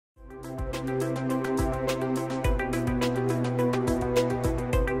Hello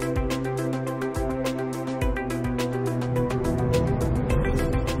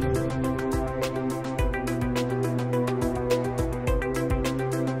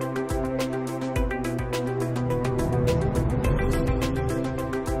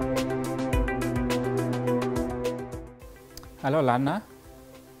Lana,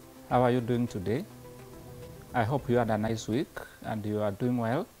 how are you doing today? I hope you had a nice week and you are doing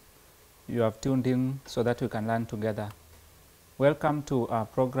well. You have tuned in so that we can learn together. Welcome to our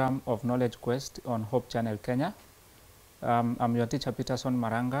program of Knowledge Quest on Hope Channel Kenya. I'm your teacher Peterson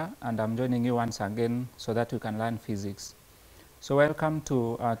Maranga, and I'm joining you once again so that we can learn physics. So welcome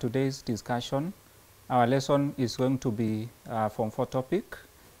to today's discussion. Our lesson is going to be Form 4 topic.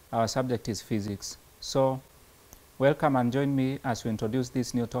 Our subject is physics. So welcome and join me as we introduce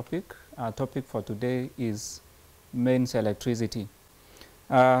this new topic. Our topic for today is mains electricity.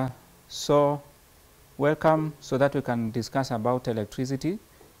 So welcome so that we can discuss about electricity.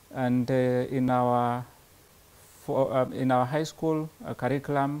 And in our high school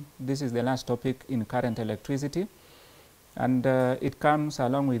curriculum, this is the last topic in current electricity. And it comes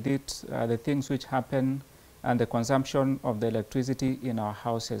along with it the things which happen and the consumption of the electricity in our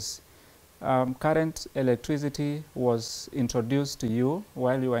houses. Current electricity was introduced to you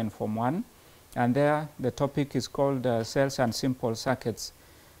while you were in Form 1, and there the topic is called cells and simple circuits.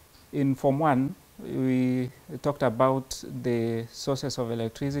 In Form 1, we talked about the sources of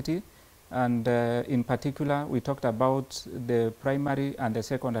electricity, and in particular we talked about the primary and the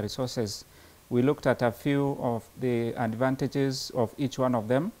secondary sources. We looked at a few of the advantages of each one of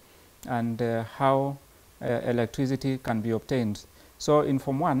them and how electricity can be obtained. So in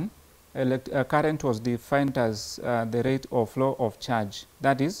Form 1, current was defined as the rate of flow of charge,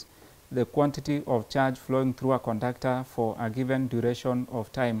 that is, the quantity of charge flowing through a conductor for a given duration of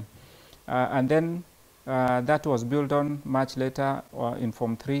time. And then that was built on much later in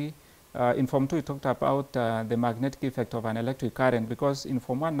Form 3. In Form 2, we talked about the magnetic effect of an electric current, because in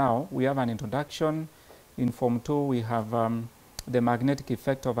Form 1 now we have an introduction. In Form 2, we have the magnetic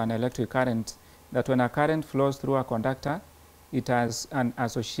effect of an electric current, that when a current flows through a conductor, it has an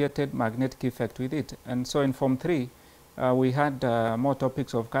associated magnetic effect with it. And so in Form 3, we had more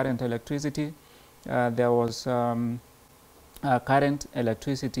topics of current electricity. There was current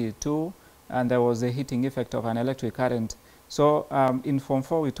electricity too, and there was the heating effect of an electric current. So in Form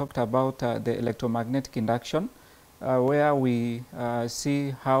 4, we talked about the electromagnetic induction, where we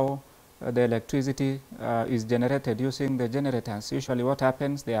see how the electricity is generated using the generators. Usually what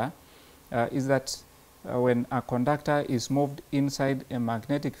happens there is that when a conductor is moved inside a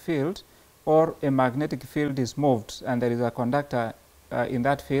magnetic field, or a magnetic field is moved and there is a conductor in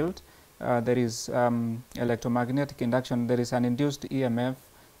that field, there is electromagnetic induction, there is an induced EMF,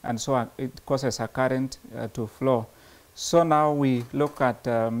 and so on. It causes a current to flow. So now we look at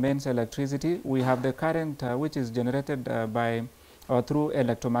mains electricity. We have the current which is generated by or through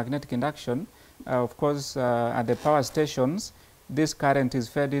electromagnetic induction. Of course, at the power stations, this current is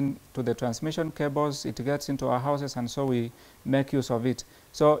fed into the transmission cables, it gets into our houses, and so we make use of it.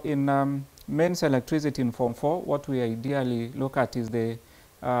 So in mains electricity in Form 4, what we ideally look at is the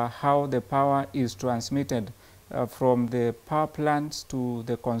how the power is transmitted from the power plants to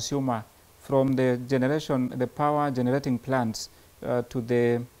the consumer, from the power generating plants to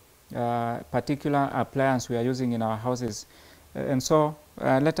the particular appliance we are using in our houses. And so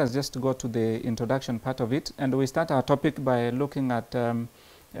let us just go to the introduction part of it, and we start our topic by looking at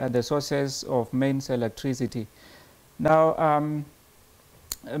the sources of mains electricity. Now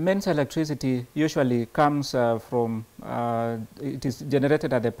mains electricity usually comes from, it is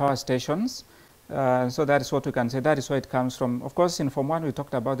generated at the power stations, so that is what we can say, that is where it comes from. Of course, in Form 1 we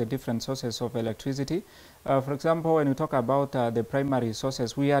talked about the different sources of electricity. For example, when we talk about the primary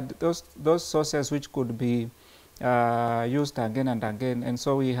sources, we had those sources which could be used again and again, and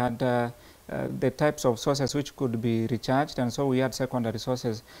so we had the types of sources which could be recharged, and so we had secondary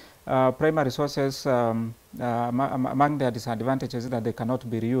sources. Primary sources, among their disadvantages is that they cannot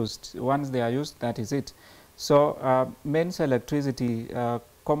be reused. Once they are used, that is it. So mains electricity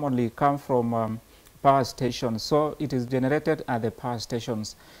commonly come from power stations, so it is generated at the power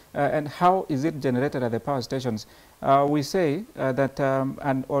stations. And how is it generated at the power stations? We say that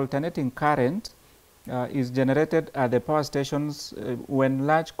an alternating current is generated at the power stations when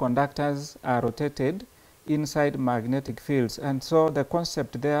large conductors are rotated inside magnetic fields. And so the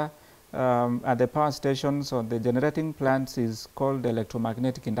concept there at the power stations or the generating plants is called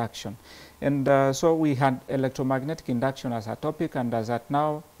electromagnetic induction. And so we had electromagnetic induction as a topic, and as at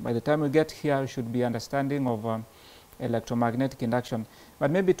now, by the time we get here, we should be understanding of electromagnetic induction.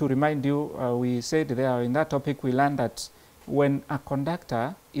 But maybe to remind you, we said there in that topic we learned that when a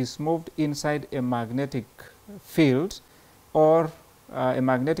conductor is moved inside a magnetic field, or a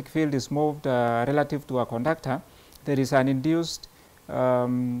magnetic field is moved relative to a conductor, there is an induced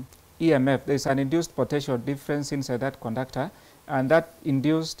EMF, there is an induced potential difference inside that conductor, and that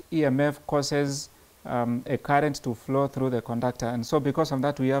induced EMF causes a current to flow through the conductor, and so because of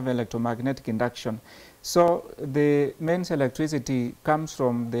that we have electromagnetic induction. So the mains electricity comes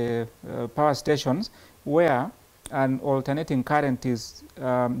from the power stations where an alternating current is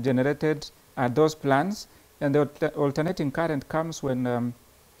generated at those plants, and the alternating current comes when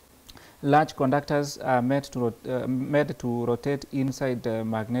large conductors are made to rotate inside the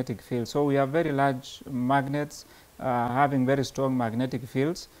magnetic field. So we have very large magnets having very strong magnetic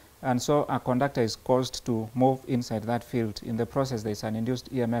fields, and so a conductor is caused to move inside that field. In the process there is an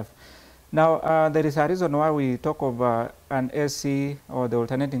induced EMF. Now there is a reason why we talk of an AC, or the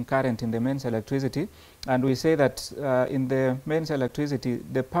alternating current, in the mains electricity, and we say that in the mains electricity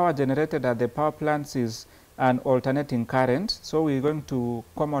the power generated at the power plants is an alternating current, so we are going to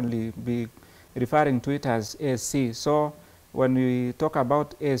commonly be referring to it as AC. So when we talk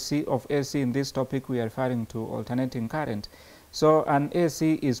about AC in this topic, we are referring to alternating current. So an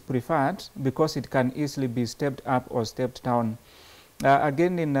AC is preferred because it can easily be stepped up or stepped down.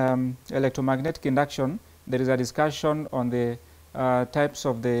 Again, in electromagnetic induction, there is a discussion on the types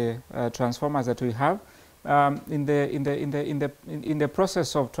of the transformers that we have. In the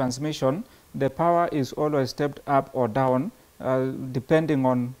process of transmission, the power is always stepped up or down depending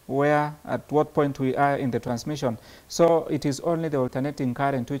on at what point we are in the transmission. So it is only the alternating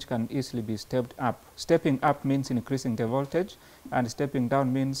current which can easily be stepped up. Stepping up means increasing the voltage, and stepping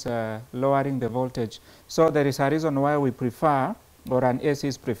down means lowering the voltage. So there is a reason why we prefer, or an AC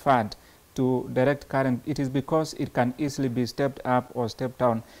is preferred to direct current. It is because it can easily be stepped up or stepped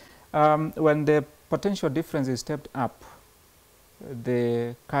down. When the potential difference is stepped up,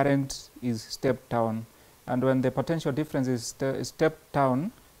 the current is stepped down, and when the potential difference is stepped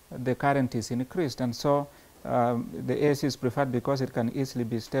down, the current is increased, and so the AC is preferred because it can easily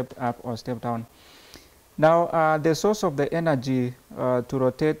be stepped up or stepped down. Now the source of the energy to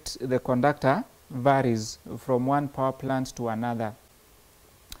rotate the conductor varies from one power plant to another.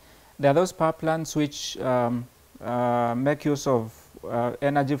 There are those power plants which make use of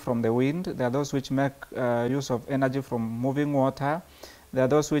energy from the wind. There are those which make use of energy from moving water. There are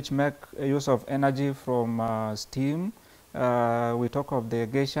those which make use of energy from steam. We talk of the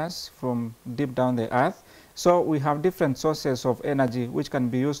gaseous from deep down the earth. So we have different sources of energy which can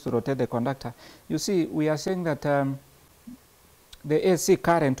be used to rotate the conductor. You see, we are saying that the AC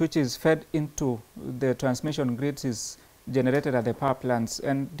current which is fed into the transmission grids is generated at the power plants,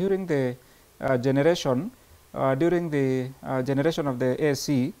 and during the generation of the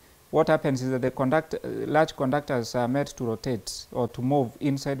AC, what happens is that the large conductors are made to rotate or to move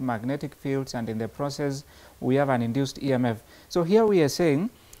inside magnetic fields, and in the process we have an induced EMF. So here we are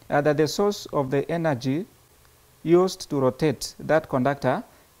saying that the source of the energy used to rotate that conductor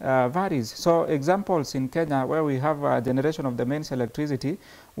varies. So examples in Kenya where we have a generation of the mains electricity,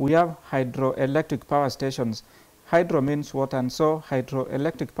 we have hydroelectric power stations. Hydro means water, and so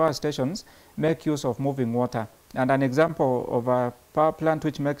hydroelectric power stations make use of moving water. And an example of a power plant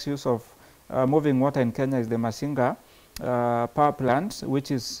which makes use of moving water in Kenya is the Masinga power plant,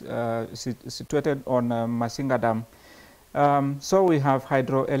 which is situated on Masinga Dam. So we have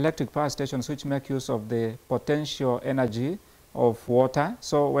hydroelectric power stations which make use of the potential energy of water.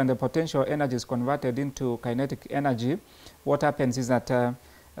 So when the potential energy is converted into kinetic energy, what happens is that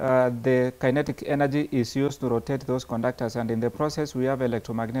the kinetic energy is used to rotate those conductors, and in the process we have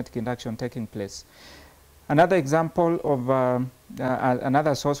electromagnetic induction taking place. Another example of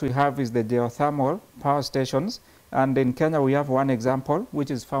another source we have is the geothermal power stations, and in Kenya we have one example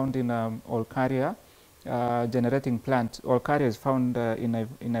which is found in Olkaria generating plant. Olkaria is found in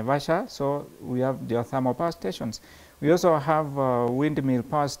Naivasha, so we have geothermal power stations. We also have windmill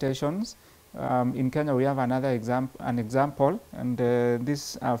power stations. In Kenya we have another example, and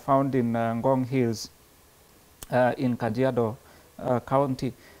these are found in Ngong Hills in Kajiado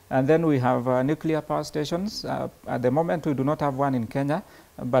County. And then we have nuclear power stations. At the moment we do not have one in Kenya,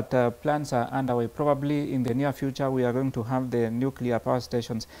 but plans are underway. Probably in the near future we are going to have the nuclear power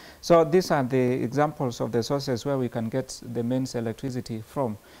stations. So these are the examples of the sources where we can get the mains electricity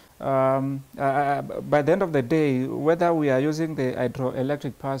from. by the end of the day, whether we are using the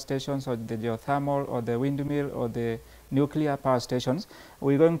hydroelectric power stations or the geothermal or the windmill or the nuclear power stations,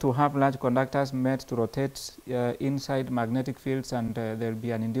 we're going to have large conductors made to rotate inside magnetic fields, and there will be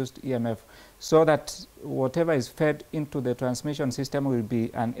an induced EMF, so that whatever is fed into the transmission system will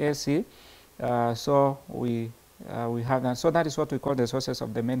be an AC. So we have that. So that is what we call the sources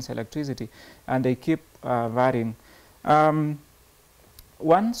of the mains electricity, and they keep varying.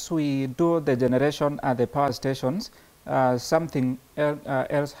 Once we do the generation at the power stations, something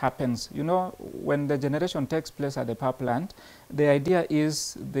else happens. You know, when the generation takes place at the power plant, the idea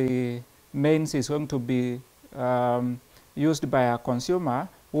is the mains is going to be used by a consumer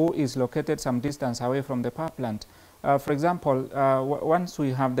who is located some distance away from the power plant. For example, once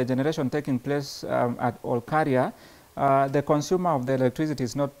we have the generation taking place at Olkaria, the consumer of the electricity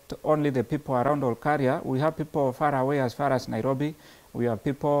is not only the people around Olkaria. We have people far away as far as Nairobi. We have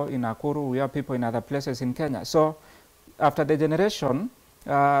people in Nakuru. We have people in other places in Kenya. So after the generation,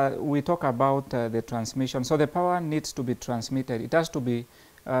 we talk about the transmission. So the power needs to be transmitted. It has to be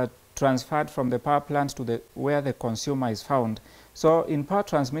transferred from the power plant to where the consumer is found. So in power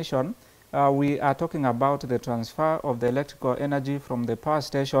transmission, we are talking about the transfer of the electrical energy from the power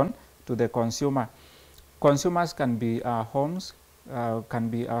station to the consumer. Consumers can be our homes, can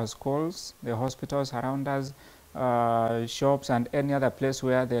be our schools, the hospitals around us, shops, and any other place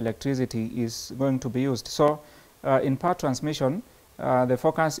where the electricity is going to be used. So in power transmission, the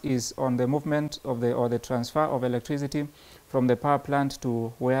focus is on the movement of the transfer of electricity from the power plant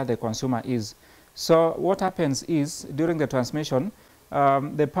to where the consumer is. So what happens is, during the transmission,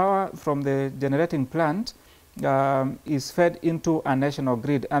 the power from the generating plant is fed into a national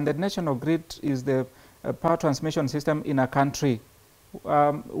grid, and the national grid is the power transmission system in a country.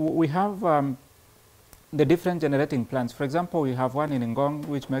 We have the different generating plants. For example, we have one in Ngong,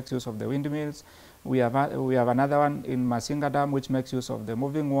 which makes use of the windmills. We have another one in Masinga Dam, which makes use of the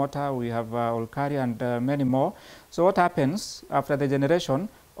moving water. We have Olkaria and many more. So what happens after the generation?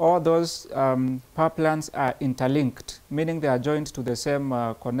 All those power plants are interlinked, meaning they are joined to the same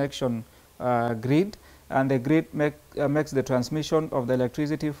connection grid, and the grid makes the transmission of the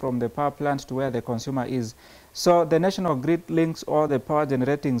electricity from the power plant to where the consumer is. So the national grid links all the power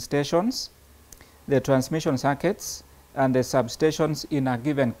generating stations, the transmission circuits, and the substations in a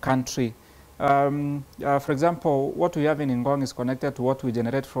given country. For example, what we have in Ngong is connected to what we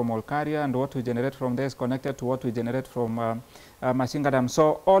generate from Olkaria, and what we generate from there is connected to what we generate from Masinga Dam.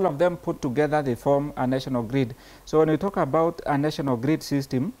 So all of them put together, they form a national grid. So when we talk about a national grid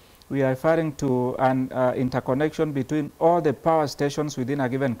system, we are referring to an interconnection between all the power stations within a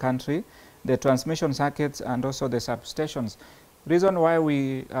given country, the transmission circuits, and also the substations. Reason why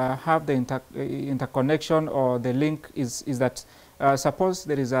we have the interconnection or the link is that suppose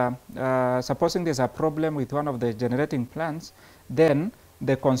there is supposing there's a problem with one of the generating plants, then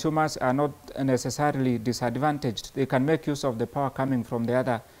the consumers are not necessarily disadvantaged. They can make use of the power coming from the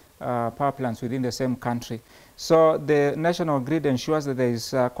other power plants within the same country. So the national grid ensures that there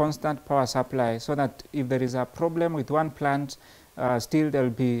is a constant power supply, so that if there is a problem with one plant, still there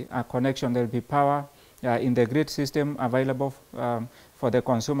will be a connection, there will be power in the grid system available for the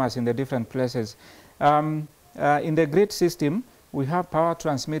consumers in the different places. In the grid system, we have power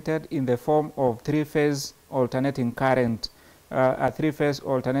transmitted in the form of three-phase alternating current, a three-phase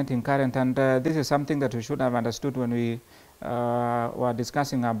alternating current, and this is something that we should have understood when we were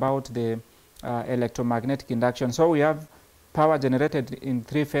discussing about the electromagnetic induction. So we have power generated in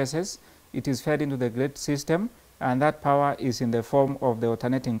three phases. It is fed into the grid system, and that power is in the form of the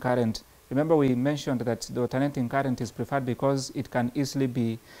alternating current. Remember, we mentioned that the alternating current is preferred because it can easily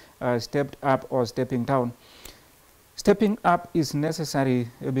be stepped up or stepping down. Stepping up is necessary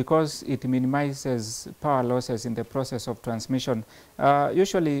because it minimizes power losses in the process of transmission.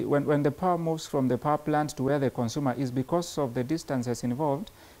 Usually, when the power moves from the power plant to where the consumer is, because of the distances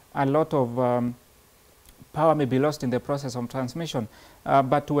involved, a lot of power may be lost in the process of transmission.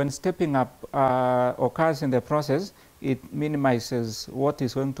 But when stepping up occurs in the process, it minimizes what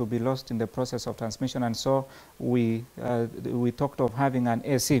is going to be lost in the process of transmission, and so we talked of having an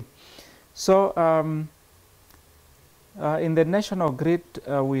AC. So in the national grid,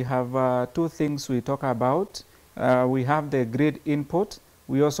 we have two things we talk about. We have the grid input.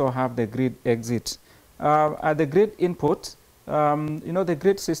 We also have the grid exit. At the grid input, you know, the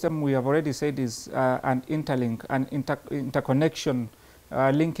grid system, we have already said, is an interlink, an interconnection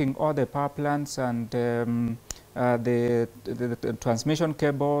linking all the power plants and the transmission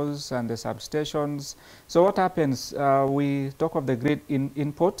cables and the substations. So what happens, we talk of the grid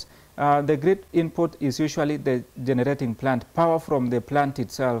input. The grid input is usually the generating plant, power from the plant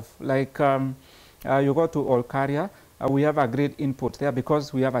itself. Like you go to Olkaria, we have a grid input there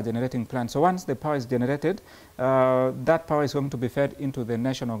because we have a generating plant. So once the power is generated, that power is going to be fed into the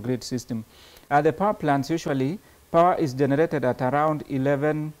national grid system. The power plants, usually power is generated at around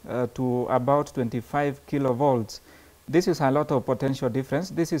 11 to about 25 kilovolts. This is a lot of potential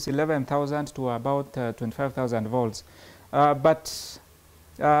difference. This is 11,000 to about 25,000 volts. But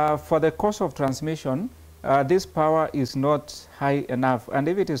for the cost of transmission, this power is not high enough. And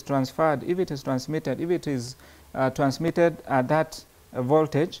if it is transferred, if it is transmitted, if it is transmitted at that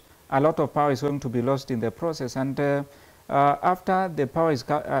voltage, a lot of power is going to be lost in the process. And after the power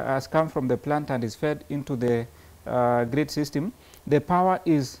has come from the plant and is fed into the grid system, the power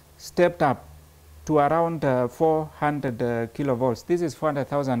is stepped up to around 400 kilovolts. This is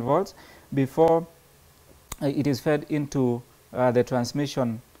 400,000 volts before it is fed into the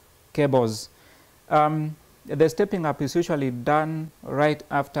transmission cables. The stepping up is usually done right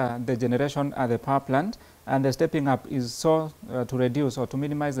after the generation at the power plant, and the stepping up is so to reduce or to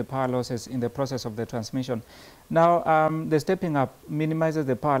minimize the power losses in the process of the transmission. Now, the stepping up minimizes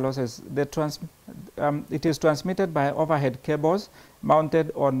the power losses. It is transmitted by overhead cables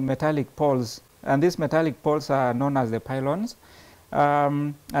mounted on metallic poles, and these metallic poles are known as the pylons.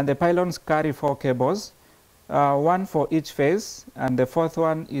 And the pylons carry 4 cables, one for each phase, and the 4th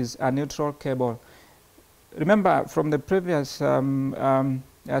one is a neutral cable. Remember from the previous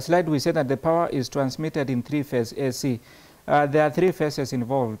slide, we said that the power is transmitted in 3-phase AC. There are 3 phases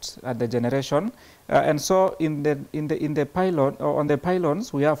involved at the generation, and so in the pylon, or on the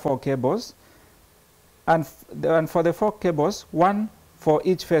pylons, we have 4 cables, and for the 4 cables, one for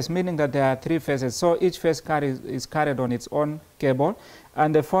each phase, meaning that there are 3 phases. So each phase is carried on its own cable,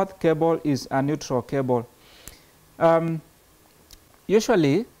 and the 4th cable is a neutral cable.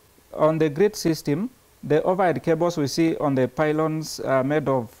 Usually, on the grid system, the overhead cables we see on the pylons are made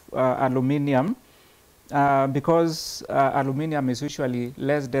of aluminium, because aluminium is usually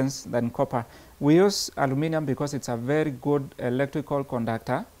less dense than copper. We use aluminium because it's a very good electrical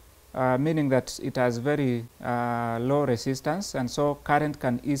conductor, meaning that it has very low resistance, and so current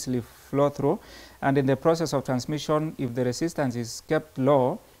can easily flow through. And in the process of transmission, if the resistance is kept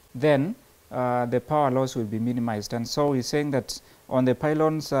low, then the power loss will be minimized. And so we're saying that on the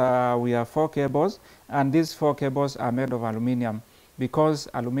pylons we have 4 cables, and these 4 cables are made of aluminium, because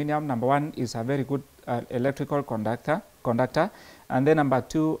aluminium, number 1, is a very good electrical conductor, and then number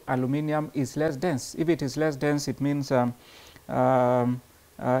 2, aluminium is less dense. If it is less dense, it means it's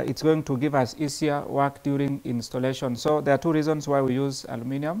going to give us easier work during installation. So there are 2 reasons why we use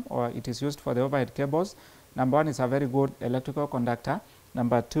aluminium, or it is used for the overhead cables. Number 1, it's a very good electrical conductor.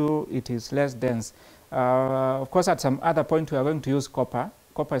 Number 2, it is less dense. Of course, at some other point, we are going to use copper.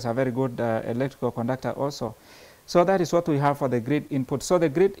 Copper is a very good electrical conductor also. So that is what we have for the grid input. So the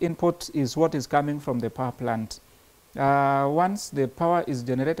grid input is what is coming from the power plant. Once the power is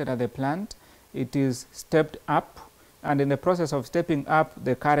generated at the plant, it is stepped up, and in the process of stepping up,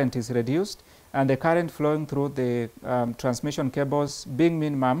 the current is reduced, and the current flowing through the transmission cables, being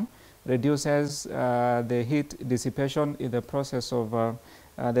minimum, reduces the heat dissipation in the process of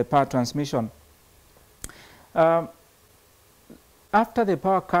the power transmission. After the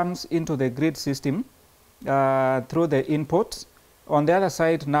power comes into the grid system through the input, on the other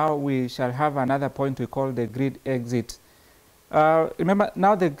side now we shall have another point we call the grid exit. Remember,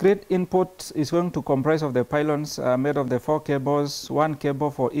 now the grid input is going to comprise of the pylons made of the 4 cables, 1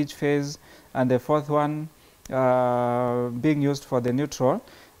 cable for each phase, and the 4th one being used for the neutral.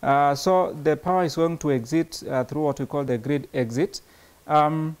 So the power is going to exit through what we call the grid exit.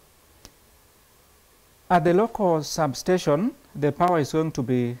 At the local substation, the power is going to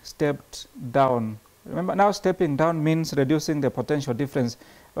be stepped down. Remember, now stepping down means reducing the potential difference.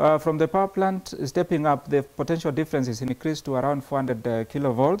 From the power plant stepping up, the potential difference is increased to around 400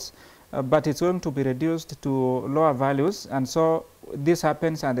 kilovolts, but it's going to be reduced to lower values, and so this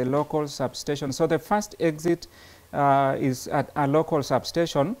happens at the local substation. So the first exit is at a local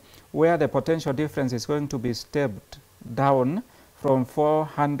substation, where the potential difference is going to be stepped down from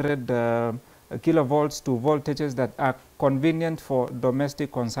 400 kilovolts to voltages that are convenient for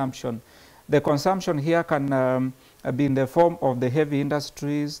domestic consumption. The consumption here can be in the form of the heavy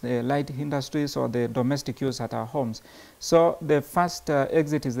industries, the light industries, or the domestic use at our homes. So the first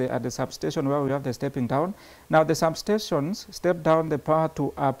exit is at the substation, where we have the stepping down. Now the substations step down the power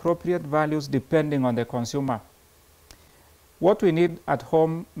to appropriate values depending on the consumer. What we need at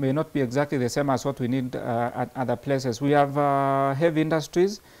home may not be exactly the same as what we need at other places. We have heavy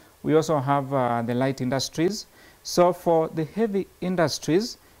industries. We also have the light industries. So for the heavy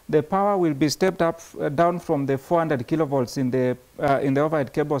industries, the power will be stepped up down from the 400 kilovolts in the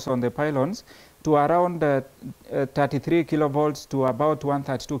overhead cables on the pylons to around 33 kilovolts to about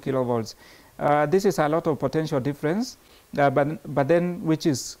 132 kilovolts. This is a lot of potential difference, but then which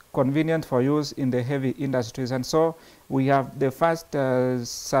is convenient for use in the heavy industries. And so we have the first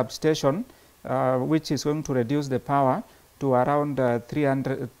substation, which is going to reduce the power to around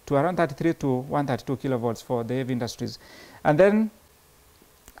 33 to 132 kilovolts for the heavy industries. And then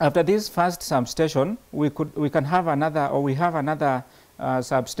after this first substation, we can have another, or we have another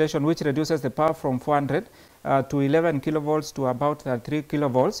substation which reduces the power from 400 to 11 kilovolts to about 3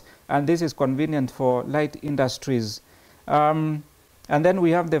 kilovolts, and this is convenient for light industries. And then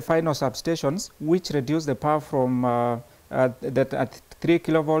we have the final substations which reduce the power from at 3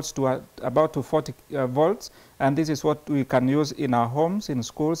 kilovolts to about to 40 volts, and this is what we can use in our homes, in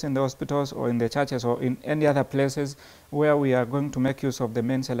schools, in the hospitals, or in the churches, or in any other places where we are going to make use of the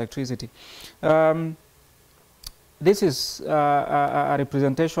mains electricity. This is a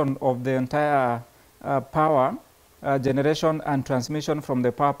representation of the entire power generation and transmission from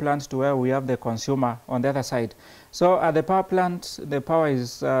the power plant to where we have the consumer on the other side. So at the power plant, the power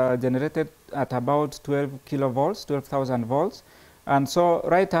is generated at about 12 kilovolts, 12,000 volts. And so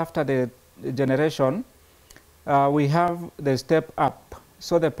right after the generation, we have the step up.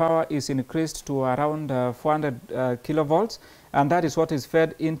 So the power is increased to around 400 kilovolts, and that is what is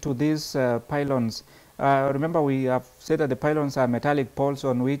fed into these pylons. Remember, we have said that the pylons are metallic poles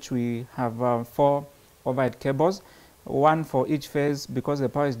on which we have 4 overhead cables, 1 for each phase because the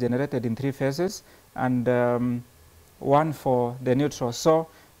power is generated in 3 phases, and 1 for the neutral. So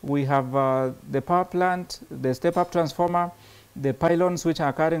we have the power plant, the step-up transformer, the pylons which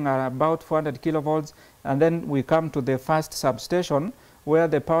are carrying about 400 kilovolts, and then we come to the first substation where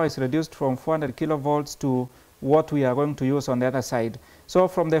the power is reduced from 400 kilovolts to what we are going to use on the other side. So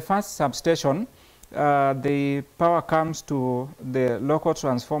from the first substation, the power comes to the local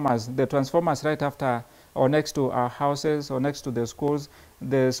transformers, the transformers right after or next to our houses or next to the schools,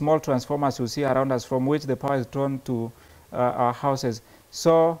 the small transformers you see around us from which the power is drawn to our houses.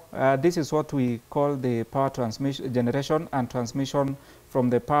 So this is what we call the power transmission, generation and transmission from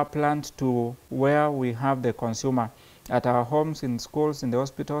the power plant to where we have the consumer at our homes, in schools, in the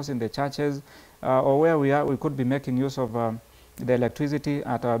hospitals, in the churches, or where we could be making use of the electricity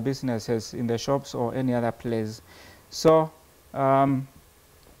at our businesses, in the shops, or any other place. So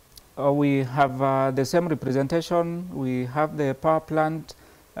we have the same representation. We have the power plant.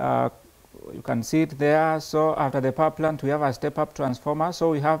 You can see it there. So after the power plant, we have a step-up transformer.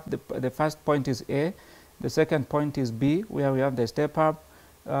 So we have the first point is A, the second point is B, where we have the step-up.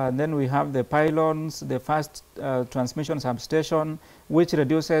 Then we have the pylons, the first transmission substation, which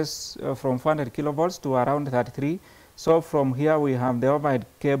reduces from 400 kilovolts to around 33. So from here we have the overhead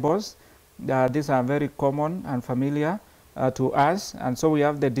cables. These are very common and familiar to us. And so we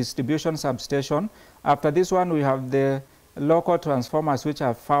have the distribution substation. After this one, we have the local transformers which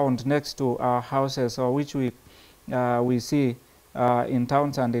are found next to our houses, or which we see in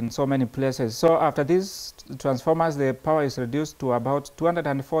towns and in so many places. So after these transformers, the power is reduced to about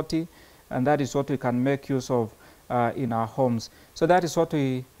 240, and that is what we can make use of in our homes. So that is what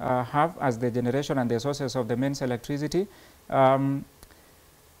we have as the generation and the sources of the mains electricity.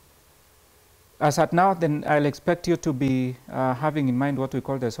 As at now, then I'll expect you to be having in mind what we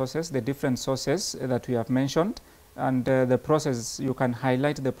call the sources, the different sources that we have mentioned, and the process. You can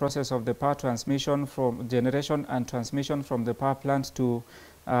highlight the process of the power transmission from generation and transmission from the power plant to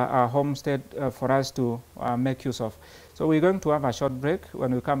our homestead for us to make use of. So we're going to have a short break.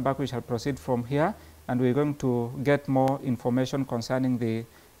 When we come back, we shall proceed from here, and we're going to get more information concerning the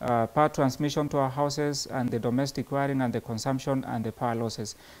power transmission to our houses and the domestic wiring and the consumption and the power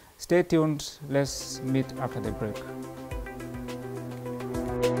losses. Stay tuned. Let's meet after the break.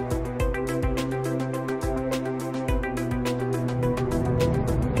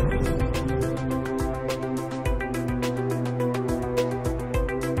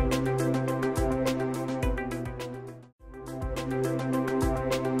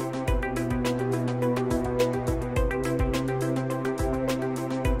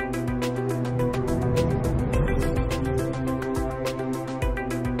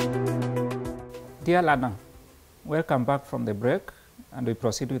 Dear learner, welcome back from the break, and we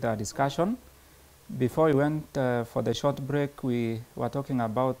proceed with our discussion. Before we went for the short break, we were talking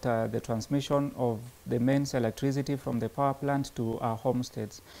about the transmission of the mains electricity from the power plant to our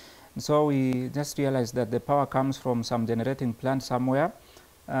homesteads. And so we just realized that the power comes from some generating plant somewhere,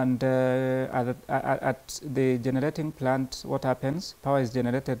 and at the generating plant, what happens? Power is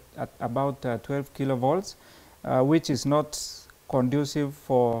generated at about 12 kilovolts, which is not conducive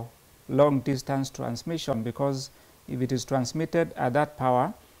for long distance transmission, because if it is transmitted at that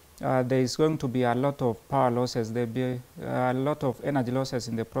power, there is going to be a lot of power losses. There will be a lot of energy losses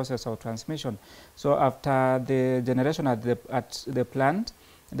in the process of transmission. So after the generation at the plant,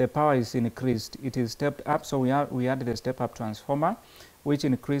 the power is increased. It is stepped up. So we add the step-up transformer, which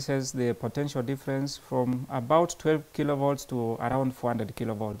increases the potential difference from about 12 kilovolts to around 400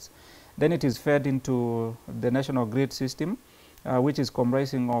 kilovolts. Then it is fed into the national grid system, which is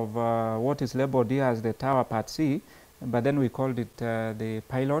comprising of what is labeled here as the tower part C, but then we called it the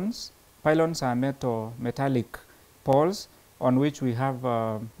pylons. Pylons are metallic poles on which we have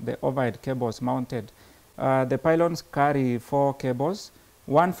the overhead cables mounted. The pylons carry 4 cables,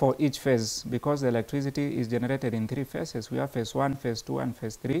 one for each phase, because the electricity is generated in 3 phases. We have phase 1, phase 2, and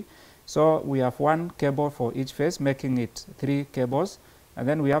phase 3. So we have 1 cable for each phase, making it 3 cables. And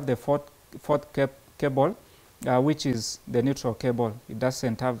then we have the fourth cable, which is the neutral cable. It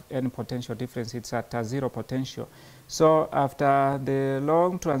doesn't have any potential difference. It's at 0 potential. So after the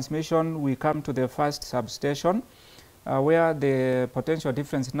long transmission, we come to the first substation, where the potential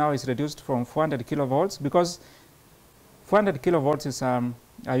difference now is reduced from 400 kilovolts, because 400 kilovolts is a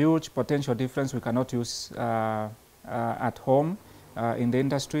huge potential difference we cannot use at home, in the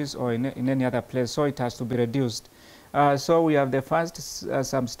industries, or in any other place. So it has to be reduced. So we have the first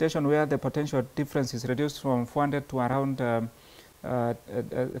substation where the potential difference is reduced from 400 to around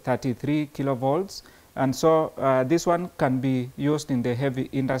 33 kilovolts. And so this one can be used in the heavy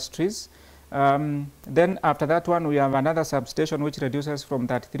industries. Then after that one, we have another substation which reduces from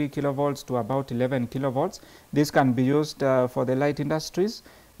 33 kilovolts to about 11 kilovolts. This can be used for the light industries.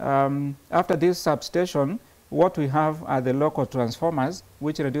 After this substation, what we have are the local transformers,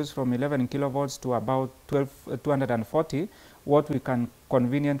 which reduce from 11 kilovolts to about 240, what we can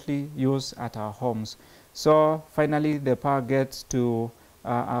conveniently use at our homes. So finally, the power gets to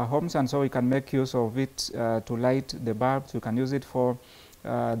our homes, and so we can make use of it to light the bulbs. We can use it for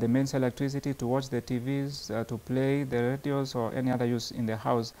the mains electricity, to watch the TVs, to play the radios, or any other use in the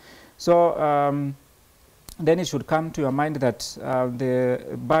house. So then it should come to your mind that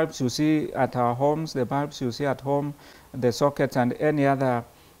the bulbs you see at our homes, the bulbs you see at home, the sockets, and any other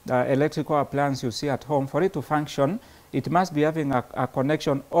electrical appliance you see at home, for it to function, it must be having a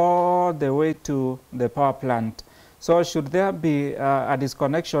connection all the way to the power plant. So should there be a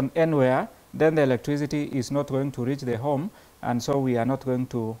disconnection anywhere, then the electricity is not going to reach the home, and so we are not going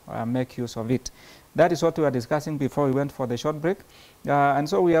to make use of it. That is what we were discussing before we went for the short break. And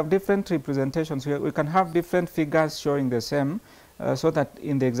so we have different representations. We can have different figures showing the same, so that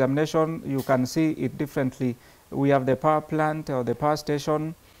in the examination you can see it differently. We have the power plant or the power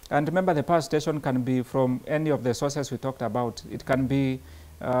station. And remember, the power station can be from any of the sources we talked about. It can be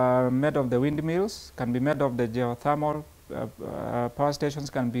made of the windmills, can be made of the geothermal power stations,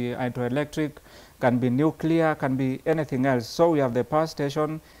 can be hydroelectric, can be nuclear, can be anything else. So we have the power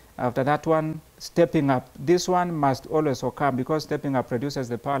station. After that one, stepping up. This one must always occur, because stepping up reduces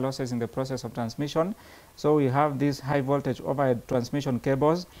the power losses in the process of transmission. So we have these high voltage overhead transmission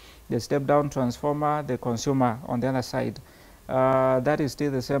cables, the step down transformer, the consumer on the other side. That is still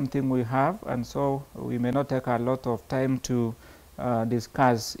the same thing we have, and so we may not take a lot of time to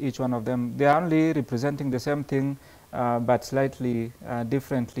discuss each one of them. They are only representing the same thing, but slightly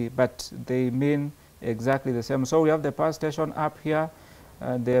differently, but they mean exactly the same. So we have the power station up here,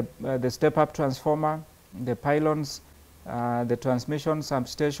 the step-up transformer, the pylons, the transmission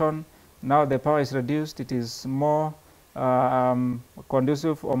substation. Now the power is reduced. It is more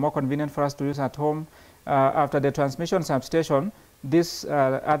conducive or more convenient for us to use at home. After the transmission substation, these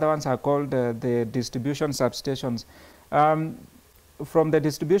other ones are called the distribution substations. From the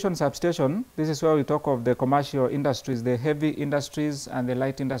distribution substation, this is where we talk of the commercial industries, the heavy industries and the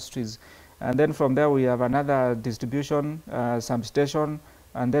light industries. And then from there we have another distribution substation,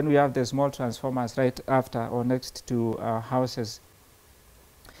 and then we have the small transformers right after or next to houses.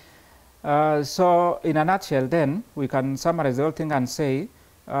 So in a nutshell then, we can summarize the whole thing and say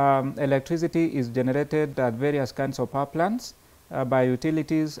electricity is generated at various kinds of power plants by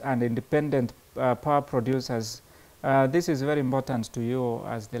utilities and independent power producers. This is very important to you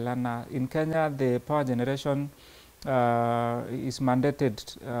as the learner. In Kenya, the power generation is mandated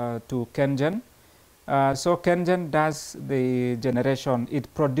to KenGen. So KenGen does the generation.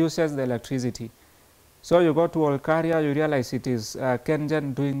 It produces the electricity. So you go to Olkaria, you realize it is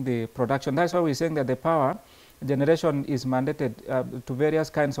KenGen doing the production. That's why we're saying that the power generation is mandated to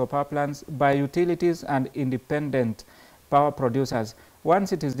various kinds of power plants by utilities and independent power producers.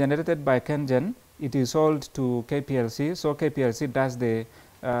 Once it is generated by KenGen, it is sold to KPLC. So KPLC does the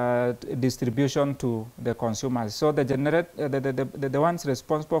distribution to the consumers. So the ones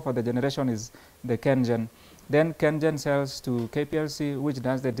responsible for the generation is the KenGen. Then KenGen sells to KPLC, which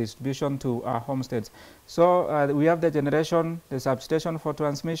does the distribution to our homesteads. So we have the generation, the substation for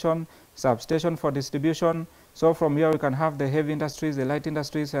transmission, substation for distribution. So from here we can have the heavy industries, the light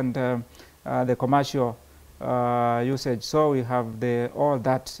industries, and the commercial usage. So we have all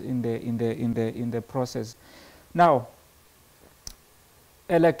that in the process. Now,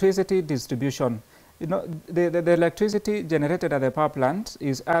 electricity distribution. You know, the electricity generated at the power plant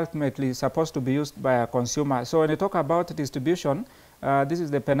is ultimately supposed to be used by a consumer. So when you talk about distribution, this is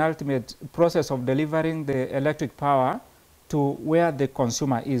the penultimate process of delivering the electric power to where the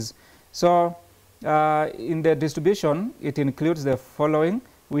consumer is. So in the distribution, it includes the following.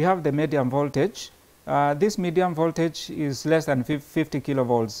 We have the medium voltage. This medium voltage is less than 50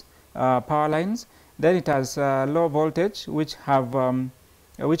 kilovolts power lines. Then it has low voltage, which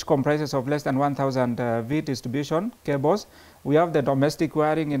comprises of less than 1000 V distribution cables. We have the domestic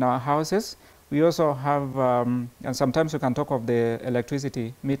wiring in our houses. We also have, and sometimes we can talk of the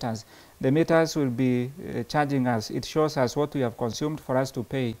electricity meters. The meters will be charging us. It shows us what we have consumed for us to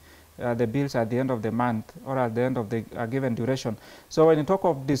pay the bills at the end of the month or at the end of the given duration. So when you talk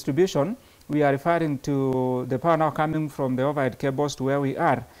of distribution, we are referring to the power now coming from the overhead cables to where we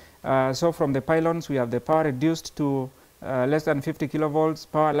are. So from the pylons, we have the power reduced to less than 50 kilovolts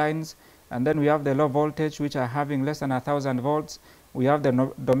power lines, and then we have the low voltage, which are having less than 1000 volts. We have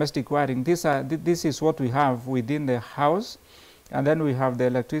the domestic wiring. This is what we have within the house, and then we have the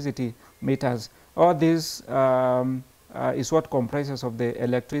electricity meters. All this is what comprises of the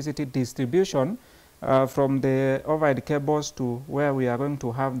electricity distribution from the overhead cables to where we are going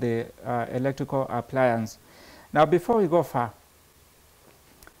to have the electrical appliance. Now, before we go far,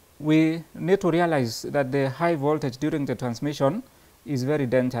 we need to realize that the high voltage during the transmission is very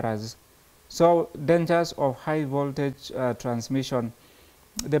dangerous. So, dangers of high voltage transmission.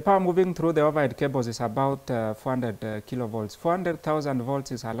 The power moving through the overhead cables is about 400 kilovolts. 400,000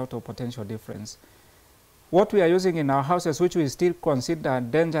 volts is a lot of potential difference. What we are using in our houses, which we still consider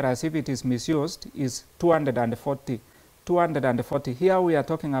dangerous if it is misused, is 240. 240. Here we are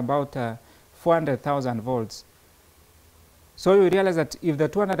talking about 400,000 volts. So you realize that if the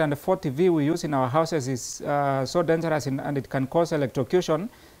 240 V we use in our houses is so dangerous and it can cause electrocution,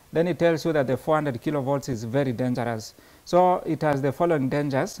 then it tells you that the 400 kilovolts is very dangerous. So it has the following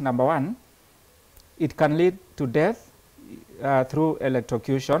dangers. Number one, it can lead to death through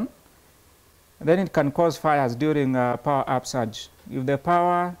electrocution. Then it can cause fires during power upsurge. If the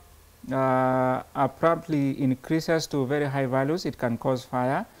power abruptly increases to very high values, it can cause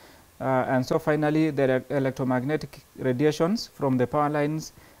fire. And so finally, the electromagnetic radiations from the power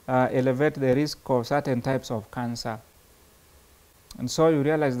lines elevate the risk of certain types of cancer. And so you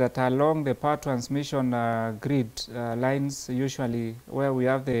realize that along the power transmission grid lines, usually where we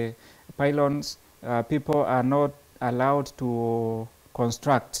have the pylons, people are not allowed to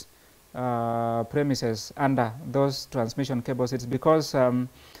construct premises under those transmission cables. It's because the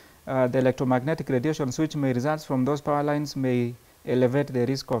electromagnetic radiations which may result from those power lines may elevate the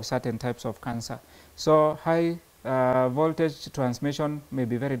risk of certain types of cancer. So high voltage transmission may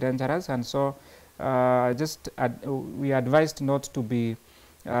be very dangerous, and so we advised not to be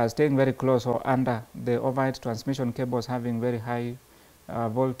staying very close or under the overhead transmission cables having very high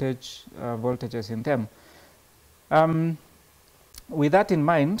voltages in them. With that in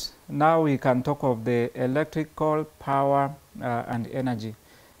mind, now we can talk of the electrical power and energy.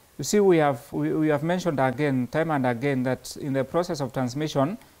 You see, we have mentioned again, time and again, that in the process of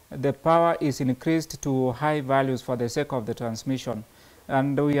transmission, the power is increased to high values for the sake of the transmission.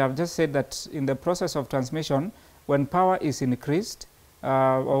 And we have just said that in the process of transmission, when power is increased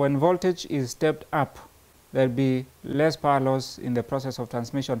or when voltage is stepped up, there will be less power loss in the process of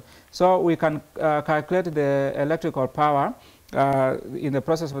transmission. So we can calculate the electrical power in the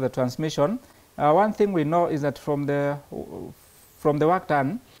process of the transmission. One thing we know is that from the work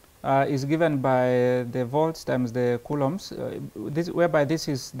done, is given by the volts times the coulombs, whereby this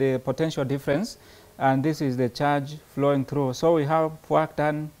is the potential difference and this is the charge flowing through. So we have work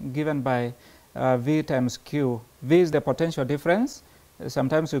done given by V times Q. V is the potential difference,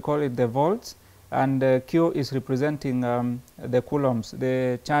 sometimes we call it the volts, and Q is representing the coulombs,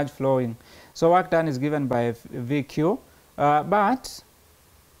 the charge flowing. So work done is given by VQ, but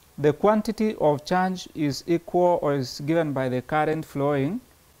the quantity of charge is equal or is given by the current flowing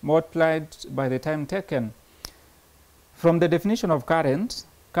multiplied by the time taken. From the definition of current,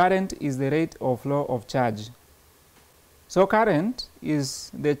 current is the rate of flow of charge. So current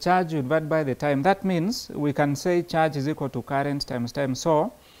is the charge divided by the time. That means we can say charge is equal to current times time.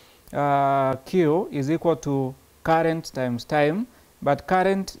 So Q is equal to current times time, but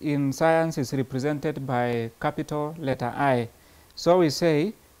current in science is represented by capital letter I. So we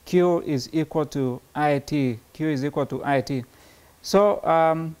say Q is equal to IT. Q is equal to IT. So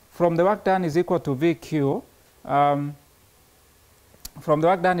from the work done is equal to VQ. From the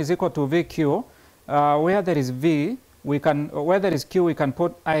work done is equal to VQ. Where there is V, where there is Q, we can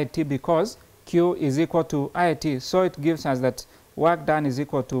put IT because Q is equal to IT. So it gives us that work done is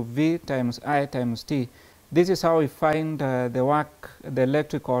equal to V times I times T. This is how we find the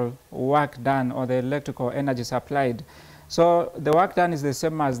electrical work done, or the electrical energy supplied. So the work done is the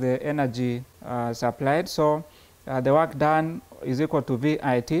same as the energy supplied. So the work done is equal to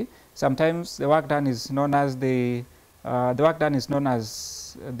VIT. Sometimes the work done is known as the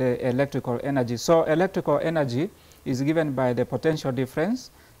electrical energy. So electrical energy is given by the potential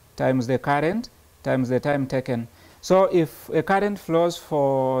difference times the current times the time taken. So if a current flows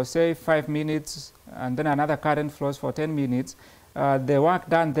for say 5 minutes and then another current flows for 10 minutes, the work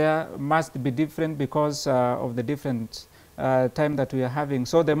done there must be different because of the different time that we are having.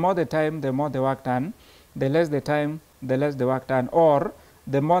 So the more the time, the more the work done. The less the time, the less the work done. Or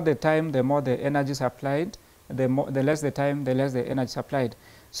the more the time, the more the energy supplied. The less the time, the less the energy supplied.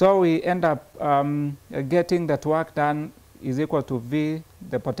 So we end up getting that work done is equal to V,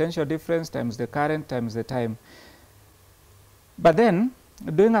 the potential difference, times the current, times the time. But then,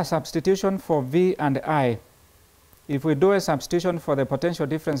 doing a substitution for V and I, if we do a substitution for the potential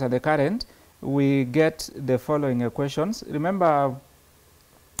difference and the current, we get the following equations. Remember,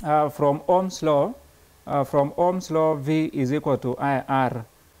 from Ohm's law, V is equal to IR.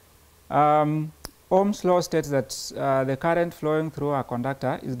 Ohm's law states that the current flowing through a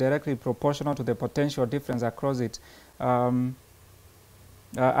conductor is directly proportional to the potential difference across it,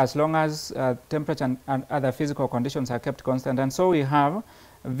 as long as temperature and other physical conditions are kept constant. And so we have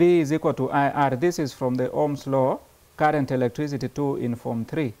V is equal to IR. This is from the Ohm's law, current, electricity 2 in Form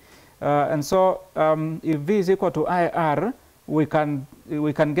 3. And so if V is equal to IR, we can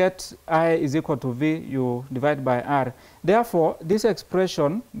get I is equal to V, you divide by R. Therefore, this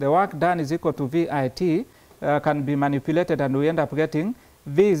expression, the work done is equal to VIT, can be manipulated, and we end up getting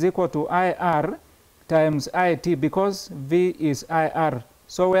V is equal to IR times IT, because V is IR.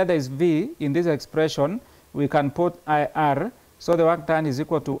 So where there is V in this expression, we can put IR. So the work done is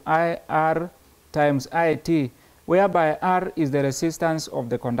equal to IR times IT, whereby R is the resistance of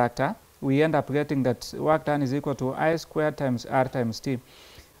the conductor. We end up getting that work done is equal to I squared times R times T.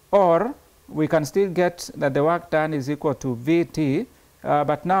 Or we can still get that the work done is equal to VT,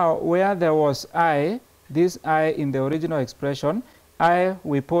 but now where there was I, this I in the original expression, I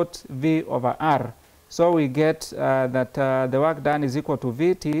we put V over R. So we get that the work done is equal to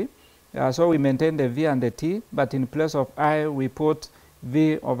VT. So we maintain the V and the T, but in place of I we put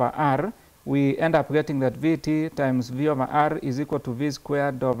V over R. We end up getting that VT times V over R is equal to V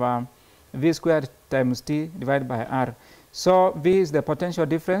squared over V squared times T divided by R. So V is the potential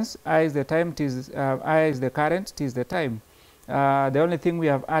difference, I is the time, I is the current, T is the time. The only thing we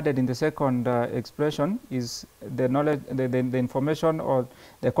have added in the second expression is the knowledge, the information or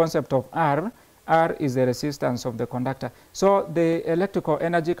the concept of R. R is the resistance of the conductor. So the electrical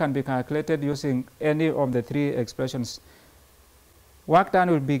energy can be calculated using any of the three expressions. Work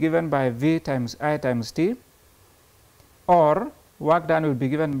done will be given by V times I times T, or work done will be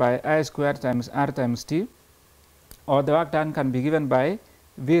given by I squared times R times T, or the work done can be given by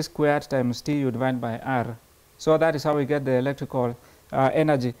V squared times T you divide by R. So that is how we get the electrical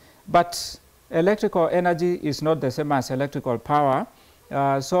energy. But electrical energy is not the same as electrical power.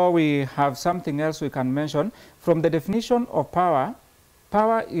 So we have something else we can mention. From the definition of power,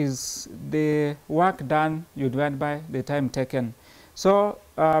 power is the work done you divide by the time taken. So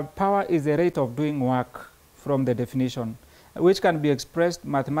power is the rate of doing work from the definition, which can be expressed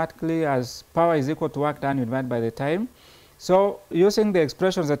mathematically as power is equal to work done divided by the time. So using the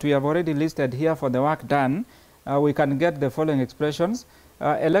expressions that we have already listed here for the work done, we can get the following expressions.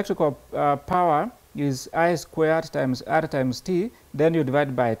 Electrical power is I squared times R times T, then you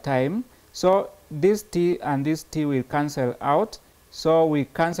divide by time. So this T and this T will cancel out. So we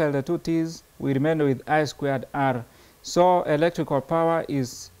cancel the two T's, we remain with I squared R. So electrical power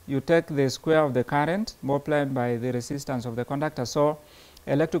is you take the square of the current multiplied by the resistance of the conductor. So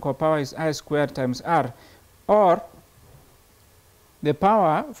electrical power is I squared times R. Or the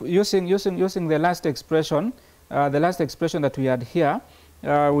power, using the last expression that we had here,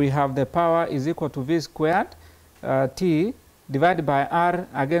 we have the power is equal to V squared T divide by R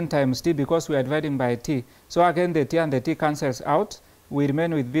again times T, because we are dividing by T. So again the T and the T cancels out. We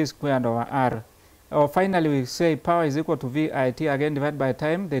remain with V squared over R. Or finally we say power is equal to VIT, again divided by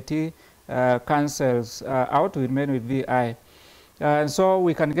time, the T cancels out, we remain with VI. So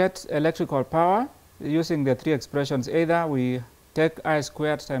we can get electrical power using the three expressions. Either we take I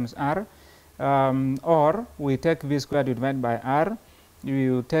squared times R, or we take V squared divided by R,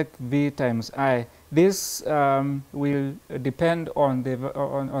 you take V times I. This will depend on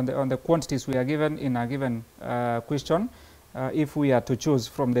the quantities we are given in a given question, if we are to choose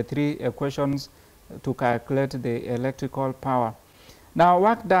from the three equations to calculate the electrical power. Now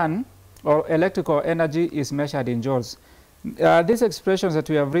work done or electrical energy is measured in joules. These expressions that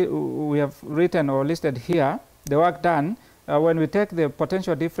we have written or listed here, the work done, when we take the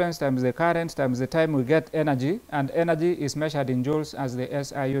potential difference times the current times the time, we get energy, and energy is measured in joules as the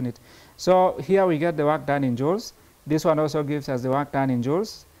SI unit. So here we get the work done in joules. This one also gives us the work done in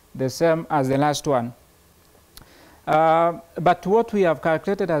joules, the same as the last one. But what we have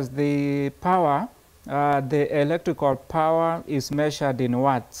calculated as the power, the electrical power, is measured in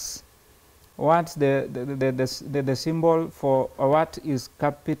watts. Watts, the symbol for watt is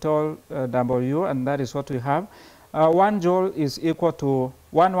capital W, and that is what we have. 1 joule is equal to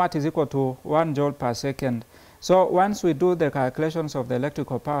 1 watt is equal to 1 joule per second. So once we do the calculations of the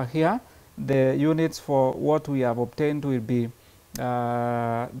electrical power here, the units for what we have obtained will be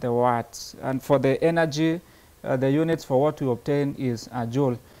the watts, and for the energy, the units for what we obtain is a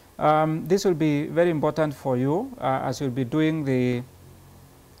joule. This will be very important for you as you'll be doing the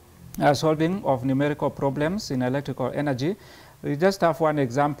solving of numerical problems in electrical energy. We just have one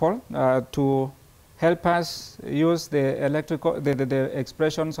example to help us use the the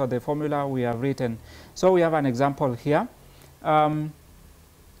expressions or the formula we have written. So we have an example here. An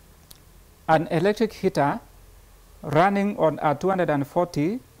electric heater running on a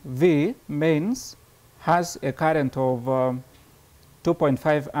 240 V mains has a current of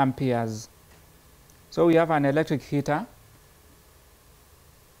 2.5 amperes. So we have an electric heater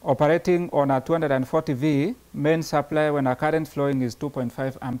operating on a 240 V main supply when a current flowing is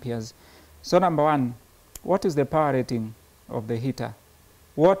 2.5 amperes. So number one, what is the power rating of the heater?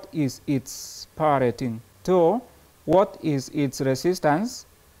 What is its power rating? Two, what is its resistance?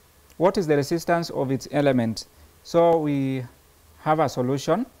 What is the resistance of its element? So we have a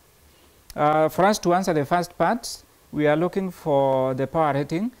solution. For us to answer the first part, we are looking for the power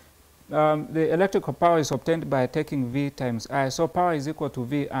rating. The electrical power is obtained by taking V times I. So power is equal to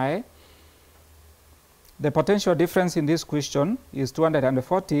VI. The potential difference in this question is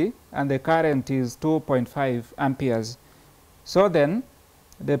 240, and the current is 2.5 amperes. So then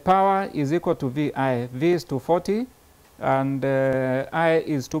the power is equal to VI. V is 240 and I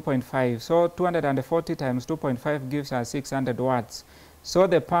is 2.5. So 240 times 2.5 gives us 600 watts. So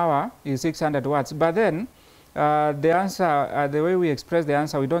the power is 600 watts. But then the answer, the way we express the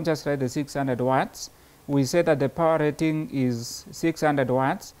answer, we don't just write the 600 watts. We say that the power rating is 600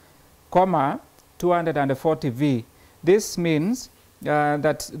 watts, comma, 240 V. This means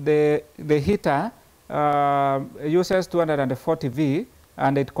that the heater uses 240 V,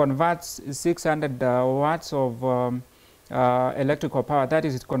 and it converts 600 watts of electrical power. That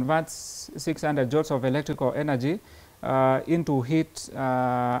is, it converts 600 joules of electrical energy into heat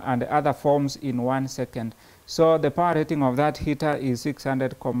and other forms in 1 second. So the power rating of that heater is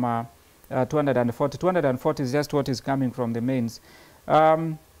 600, 240. 240 is just what is coming from the mains.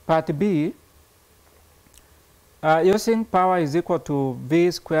 Part B, using power is equal to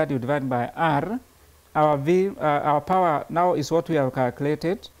V squared divided by R. Our power now is what we have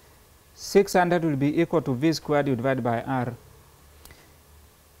calculated. 600 will be equal to V squared divided by R.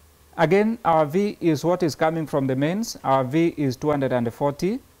 Again, our V is what is coming from the mains. Our V is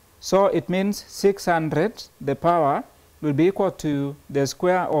 240. So it means 600, the power, will be equal to the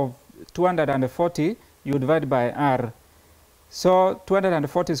square of 240 you divide by R. So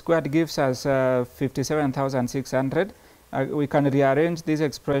 240 squared gives us 57,600. We can rearrange this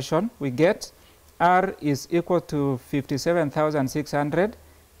expression. We get R is equal to 57,600.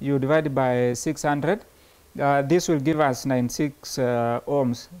 You divide by 600. This will give us 96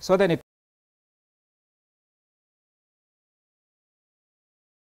 ohms. So then